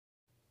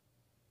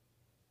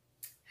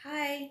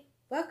Hi,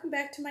 welcome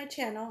back to my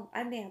channel.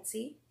 I'm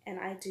Nancy and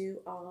I do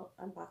all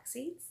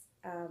unboxings.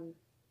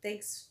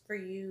 Thanks for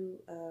you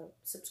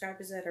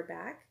subscribers that are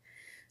back.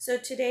 So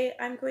today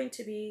I'm going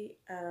to be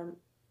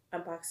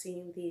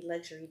unboxing the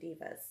Luxury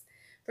Divas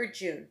for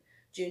June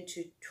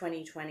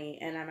 2020,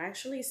 and I'm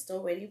actually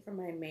still waiting for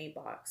my May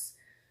box.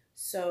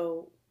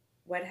 So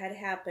what had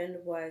happened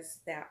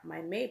was that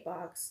my May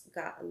box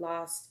got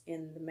lost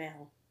in the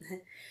mail.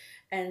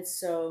 And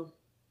so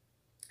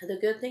the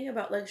good thing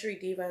about Luxury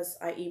Divas,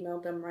 I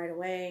emailed them right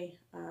away.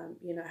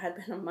 It had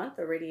been a month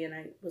already, and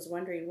I was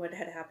wondering what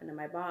had happened to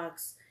my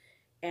box.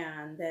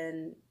 And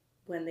then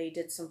when they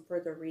did some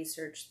further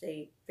research,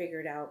 they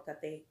figured out that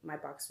my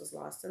box was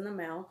lost in the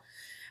mail.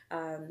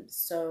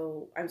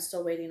 So I'm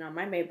still waiting on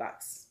my May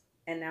box.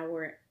 And now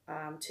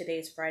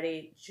today's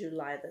Friday,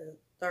 July the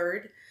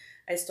 3rd.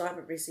 I still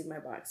haven't received my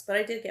box, but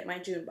I did get my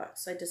June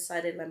box. So I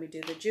decided let me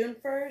do the June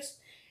first.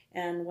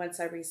 And once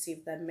I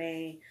receive the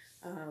May,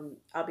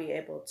 I'll be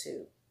able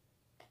to,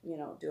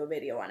 do a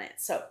video on it.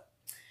 So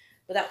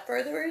without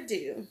further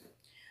ado,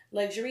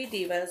 Luxury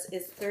Divas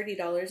is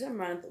 $30 a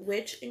month,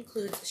 which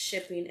includes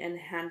shipping and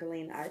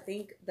handling. I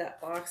think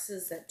that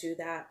boxes that do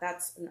that,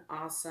 that's an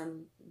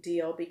awesome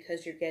deal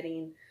because you're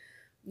getting,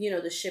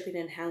 the shipping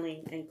and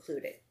handling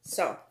included.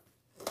 So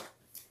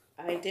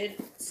I did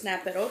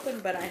snap it open,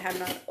 but I have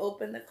not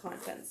opened the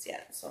contents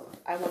yet, so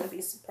I want to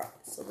be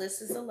surprised. So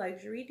this is a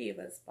Luxury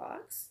Divas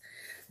box.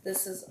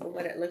 This is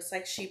what it looks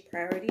like. She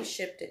priority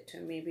shipped it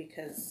to me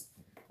because,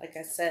 like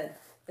I said,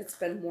 it's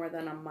been more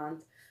than a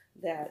month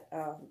that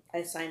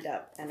I signed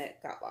up and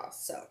it got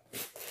lost. So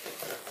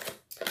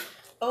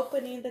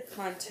opening the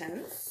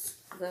contents,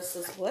 this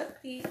is what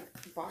the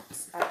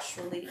box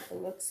actually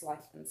looks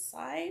like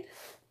inside.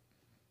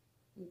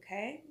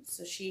 Okay,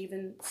 so she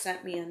even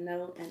sent me a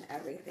note and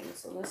everything.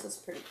 So this is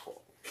pretty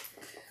cool.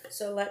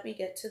 So let me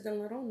get to the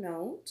little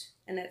note,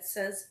 and it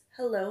says,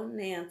 "Hello,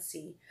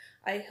 Nancy.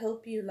 I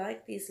hope you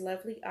like these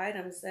lovely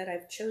items that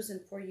I've chosen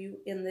for you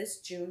in this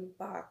June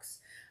box.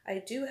 I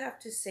do have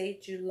to say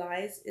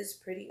July's is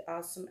pretty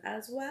awesome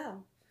as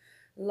well.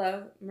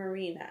 Love,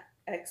 Marina.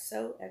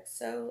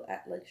 XOXO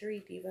at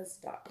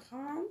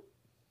luxurydivas.com."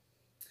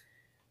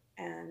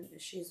 And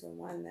she's the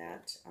one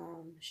that,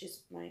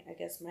 she's I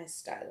guess my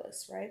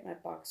stylist, right? My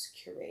box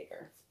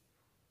curator.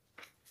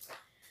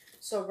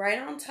 So right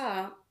on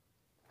top,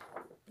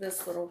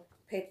 this little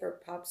paper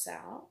pops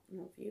out. I don't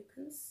know if you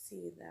can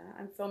see that.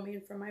 I'm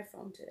filming from my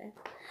phone today.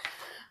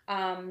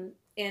 And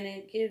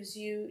it gives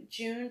you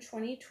June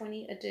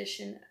 2020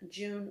 edition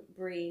June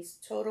Breeze.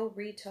 Total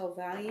retail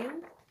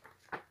value,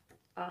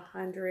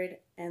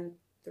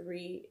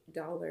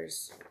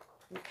 $103.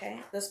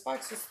 Okay, this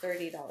box is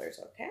 $30,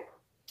 okay?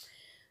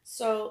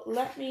 So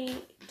let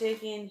me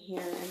dig in here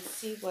and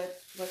see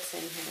what's in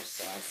here.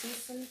 So I see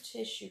some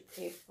tissue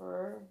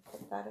paper.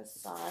 Put that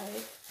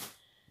aside.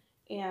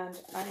 And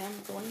I am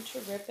going to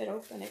rip it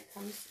open. It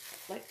comes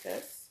like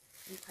this.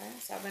 Okay,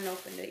 so I haven't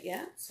opened it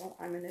yet. So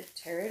I'm going to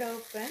tear it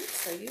open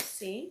so you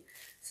see.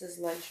 This is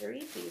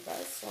Luxury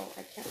Divas. So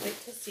I can't wait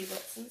to see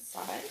what's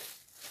inside.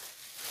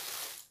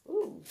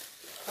 Ooh,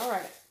 all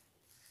right.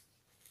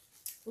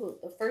 Ooh,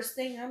 the first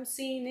thing I'm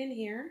seeing in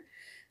here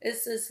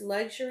is this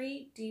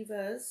Luxury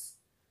Divas,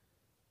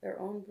 their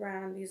own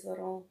brand, these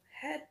little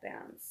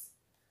headbands.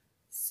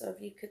 So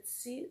if you could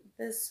see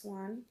this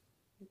one,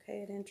 okay,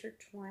 it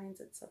intertwines.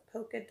 It's a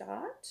polka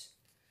dot,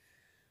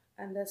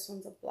 and this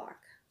one's a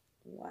black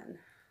one.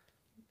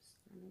 Oops,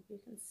 I don't know if you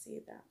can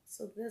see that.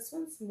 So this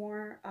one's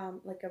more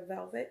like a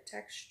velvet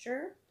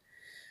texture,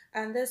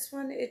 and this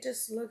one, it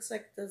just looks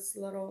like this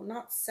little,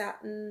 not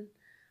satin,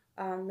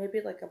 maybe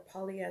like a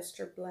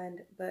polyester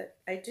blend, but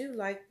I do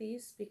like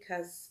these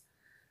because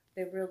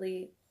they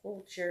really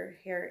hold your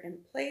hair in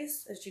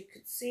place. As you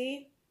could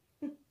see,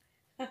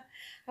 I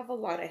have a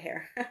lot of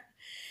hair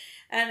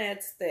and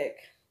it's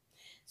thick.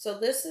 So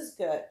this is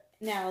good.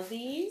 Now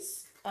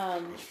these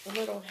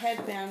little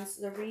headbands,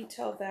 the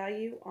retail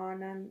value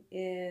on them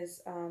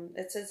is,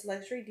 it says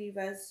Luxury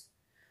Divas.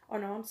 Oh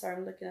no, I'm sorry,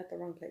 I'm looking at the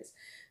wrong place.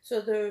 So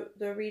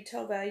the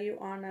retail value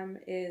on them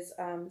is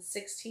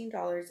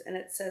 $16, and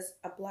it says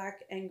a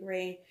black and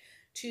gray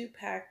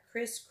 2-pack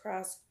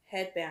crisscross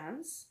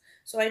headbands.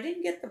 So I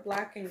didn't get the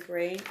black and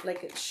gray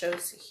like it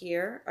shows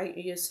here.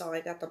 You saw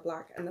I got the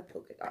black and the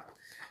polka dot.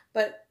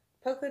 But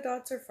polka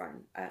dots are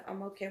fine.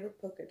 I'm okay with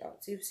polka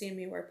dots. You've seen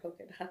me wear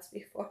polka dots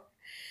before.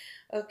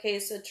 Okay,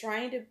 so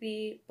trying to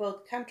be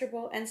both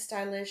comfortable and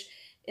stylish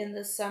in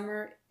the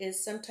summer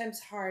is sometimes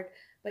hard,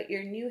 but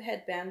your new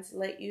headbands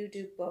let you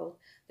do both.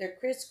 Their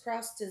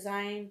crisscross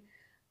design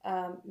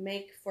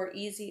make for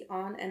easy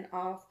on and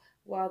off,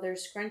 while their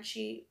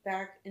scrunchy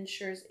back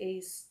ensures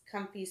a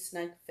comfy,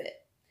 snug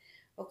fit.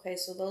 Okay,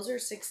 so those are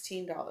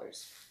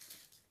 $16.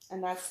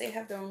 And they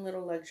have their own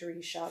little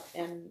luxury shop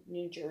in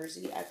New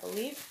Jersey, I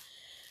believe.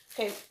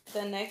 Okay,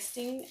 the next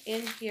thing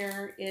in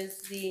here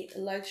is the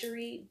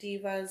Luxury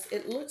Divas.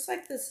 It looks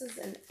like this is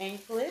an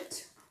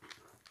anklet.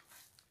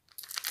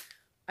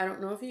 I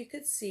don't know if you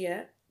could see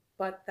it,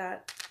 but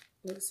that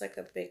looks like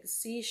a big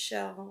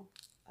seashell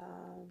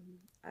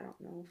I don't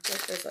know.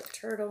 Like there's a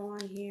turtle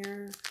on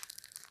here.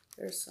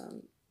 There's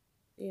some,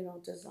 you know,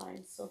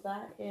 design. So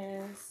that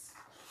is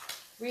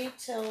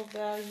retail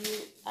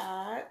value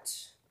at,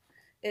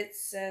 it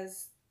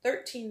says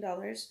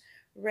 $13.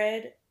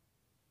 Red,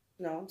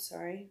 no, I'm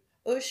sorry.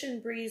 Ocean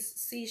Breeze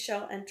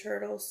Seashell and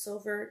Turtle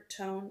Silver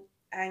Tone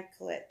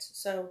Anklet.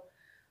 So,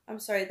 I'm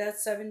sorry,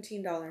 that's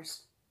 $17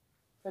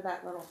 for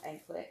that little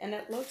anklet. And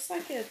it looks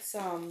like it's,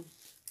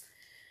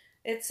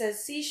 it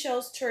says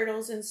seashells,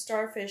 turtles, and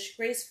starfish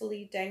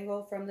gracefully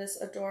dangle from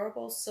this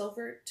adorable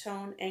silver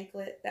tone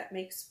anklet that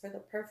makes for the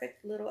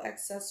perfect little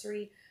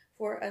accessory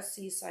for a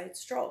seaside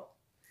stroll.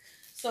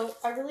 So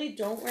I really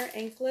don't wear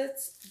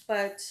anklets,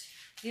 but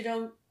you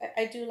don't,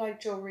 I do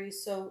like jewelry,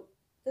 so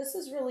this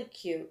is really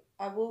cute.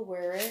 I will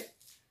wear it,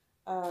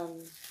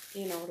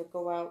 you know, to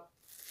go out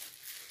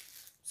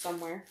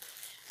somewhere.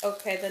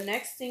 Okay, the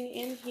next thing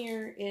in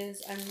here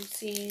is I'm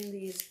seeing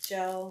these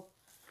gel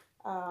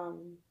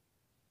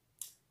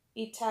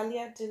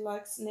Italia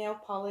Deluxe Nail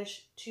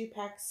Polish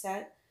 2-pack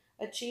set.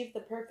 Achieve the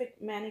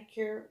perfect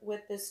manicure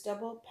with this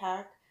double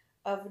pack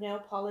of nail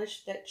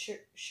polish that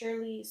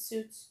surely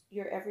suits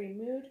your every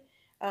mood.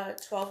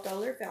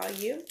 $12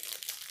 value.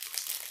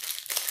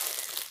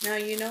 Now,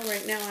 you know,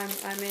 right now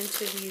I'm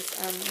into these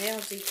nail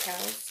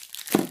decals,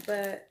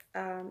 but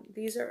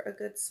these are a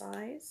good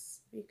size.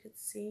 You could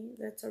see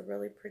that's a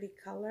really pretty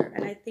color,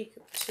 and I think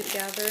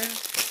together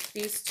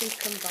these two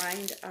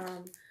combined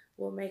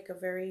will make a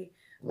very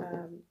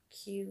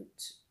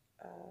cute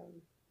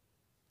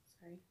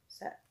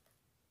set.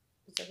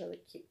 These are really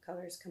cute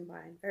colors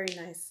combined. Very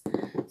nice.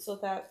 So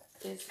that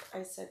is,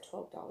 I said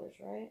 $12,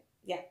 right?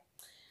 Yeah.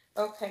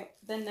 Okay,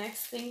 the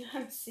next thing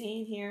I'm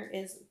seeing here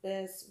is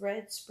this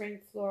red spring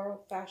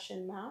floral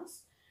fashion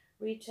mask.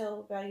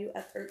 Retail value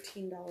at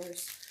 $13.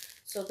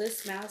 So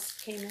this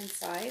mask came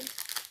inside,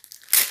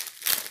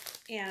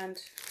 and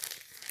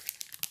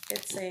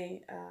it's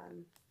a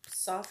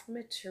soft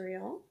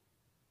material.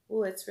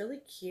 Oh, it's really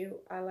cute.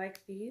 I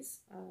like these,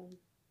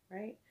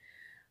 right?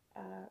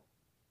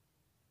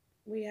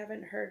 We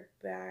haven't heard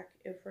back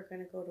if we're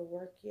going to go to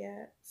work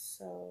yet.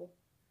 So,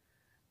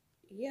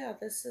 yeah,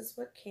 this is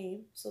what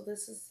came. So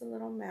this is the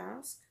little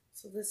mask.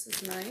 So this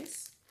is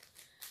nice.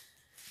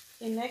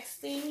 The next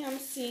thing I'm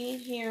seeing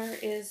here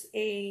is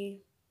a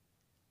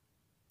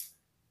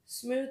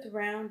smooth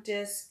round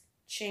disc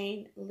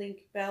chain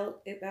link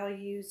belt.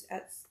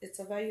 It's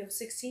a value of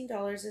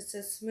 $16. It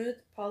says smooth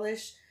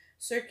polished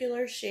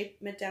circular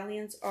shaped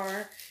medallions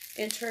are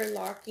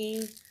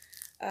interlocking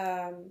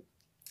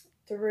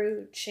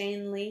through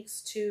chain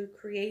links to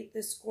create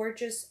this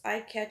gorgeous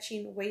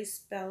eye-catching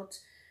waist belt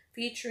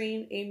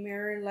featuring a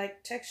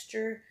mirror-like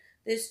texture.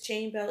 This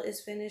chain belt is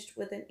finished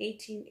with an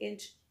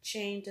 18-inch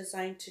chain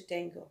designed to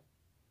dangle.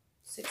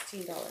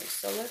 $16.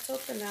 So let's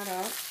open that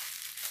up.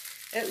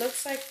 It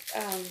looks like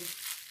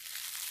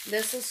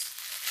this is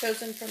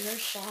chosen from their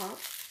shop,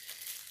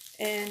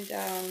 and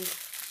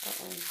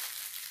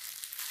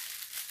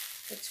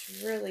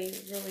it's really,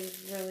 really,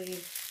 really,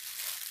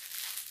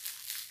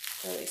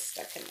 really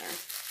stuck in there.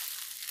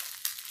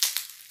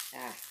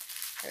 Ah,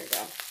 there we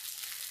go.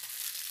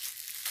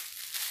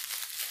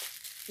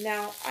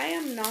 Now, I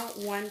am not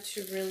one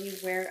to really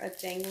wear a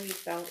dangly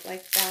belt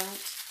like that.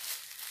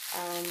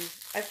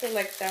 I feel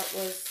like that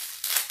was,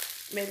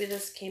 maybe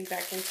this came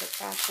back into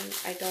fashion.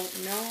 I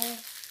don't know.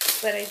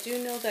 But I do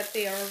know that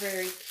they are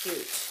very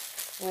cute.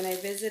 When I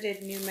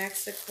visited New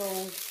Mexico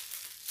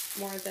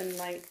more than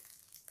like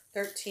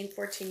 13,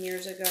 14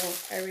 years ago,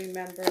 I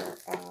remember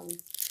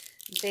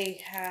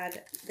they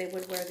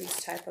would wear these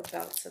type of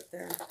belts at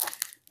their,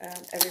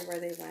 everywhere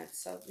they went.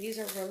 So these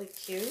are really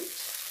cute.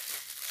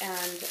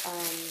 And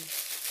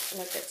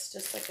look, it's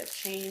just like a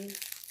chain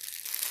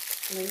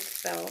link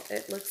belt.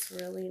 It looks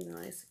really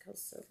nice. Look how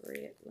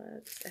silvery it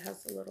looks. It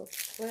has a little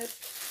clip,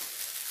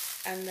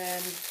 and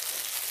then,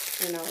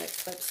 you know, it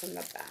clips in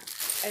the back.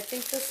 I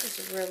think this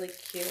is really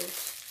cute.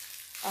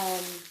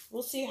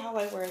 We'll see how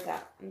I wear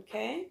that,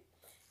 okay?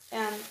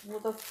 And well,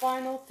 the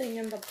final thing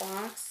in the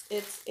box,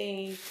 it's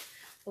a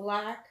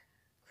black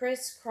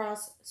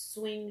crisscross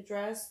swing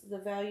dress. The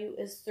value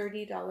is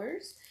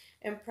 $30.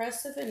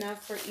 Impressive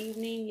enough for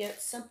evening,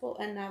 yet simple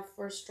enough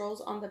for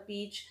strolls on the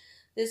beach.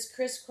 This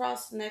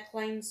crisscross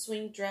neckline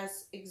swing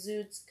dress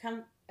exudes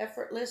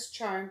effortless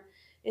charm.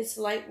 Its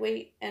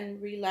lightweight and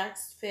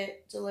relaxed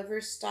fit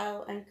delivers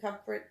style and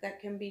comfort that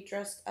can be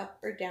dressed up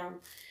or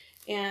down.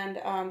 And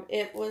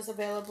it was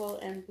available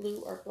in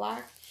blue or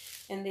black,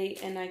 and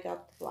I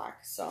got the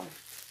black. So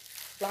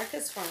black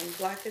is fine.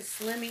 Black is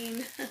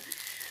slimming.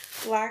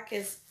 Black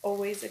is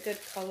always a good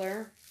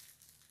color,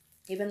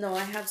 even though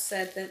I have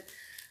said that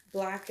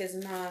black is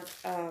not,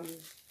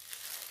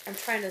 I'm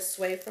trying to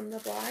sway from the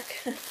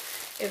black,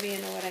 if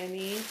you know what I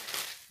mean.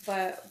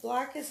 But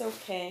black is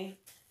okay,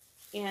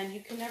 and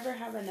you can never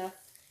have enough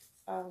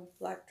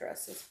black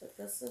dresses, but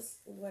this is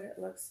what it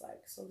looks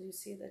like. So you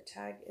see the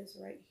tag is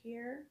right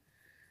here,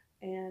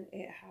 and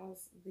it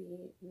has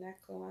the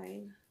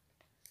neckline.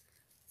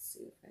 Let's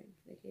see if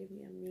they gave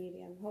me a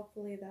medium.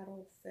 Hopefully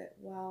that'll fit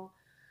well,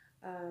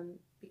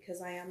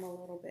 because I am a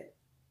little bit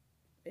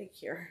big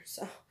here,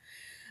 so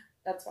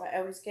that's why I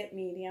always get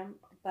medium.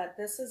 But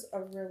this is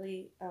a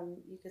really,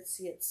 you could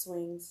see it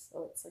swings,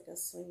 so it's like a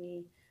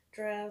swingy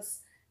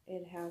dress.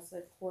 It has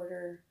a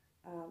quarter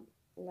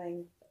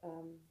length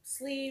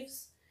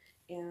sleeves,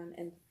 and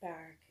in the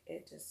back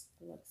it just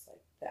looks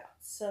like that.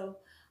 So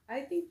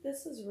I think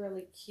this is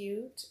really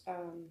cute. I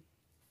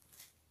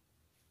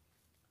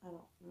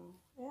don't know.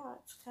 Yeah,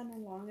 it's kind of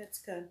long. It's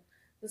good.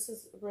 This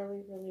is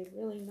really, really,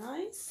 really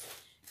nice.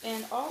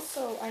 And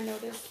also, I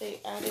noticed they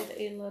added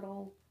a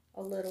little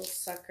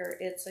sucker.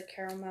 It's a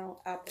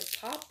caramel apple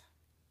pop.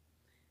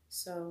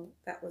 So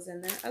that was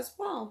in there as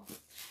well.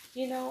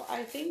 You know,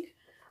 I think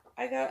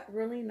I got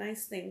really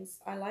nice things.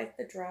 I like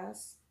the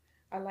dress.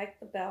 I like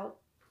the belt.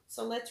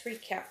 So let's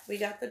recap. We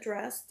got the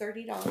dress,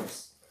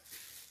 $30.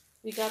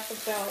 We got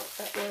the belt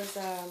that was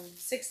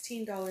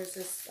 $16,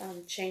 this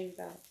chain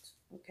belt.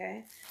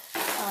 Okay.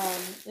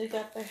 We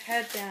got the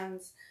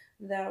headbands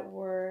that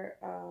were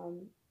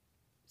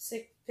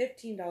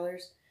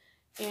 $15.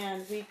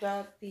 And we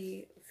got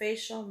the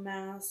facial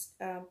mask,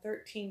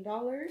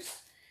 $13.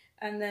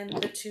 And then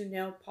the 2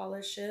 nail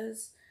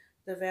polishes,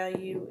 the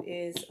value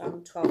is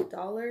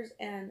 $12.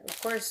 And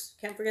of course,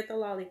 can't forget the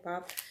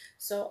lollipop.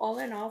 So all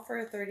in all,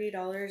 for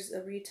 $30,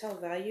 the retail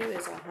value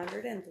is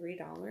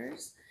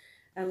 $103.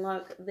 And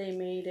look, they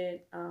made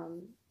it,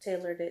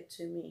 tailored it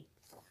to me.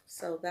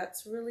 So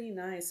that's really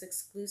nice,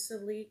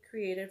 exclusively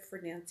created for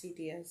Nancy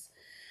Diaz.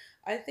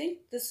 I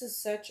think this is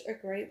such a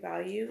great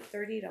value,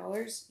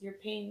 $30. You're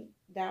paying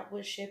that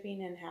with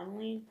shipping and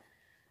handling.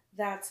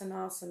 That's an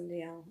awesome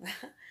deal.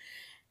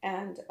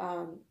 And,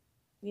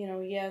 you know,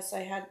 yes,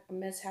 I had a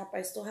mishap.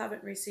 I still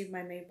haven't received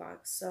my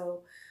mailbox.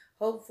 So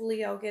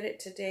hopefully I'll get it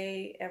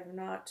today. If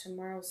not,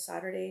 tomorrow's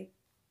Saturday.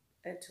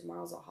 And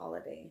tomorrow's a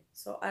holiday.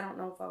 So I don't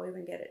know if I'll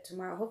even get it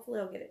tomorrow. Hopefully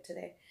I'll get it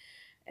today.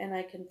 And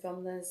I can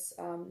film this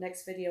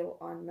next video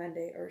on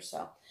Monday or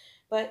so.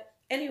 But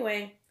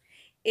anyway,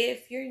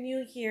 if you're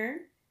new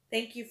here,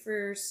 thank you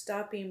for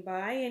stopping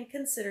by and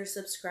consider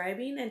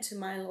subscribing. And to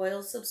my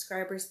loyal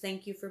subscribers,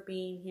 thank you for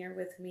being here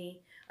with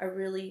me. I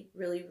really,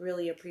 really,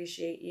 really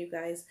appreciate you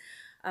guys.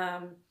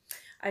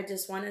 I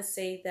just want to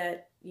say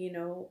that, you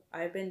know,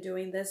 I've been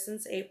doing this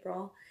since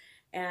April,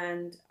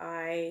 and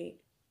I'm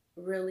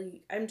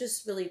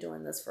just really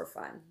doing this for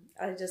fun.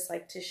 I just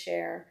like to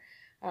share,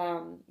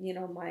 you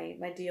know,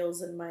 my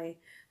deals and my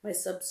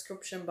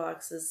subscription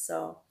boxes.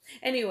 So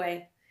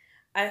anyway,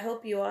 I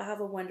hope you all have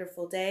a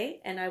wonderful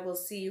day, and I will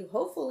see you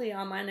hopefully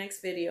on my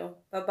next video.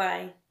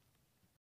 Bye-bye.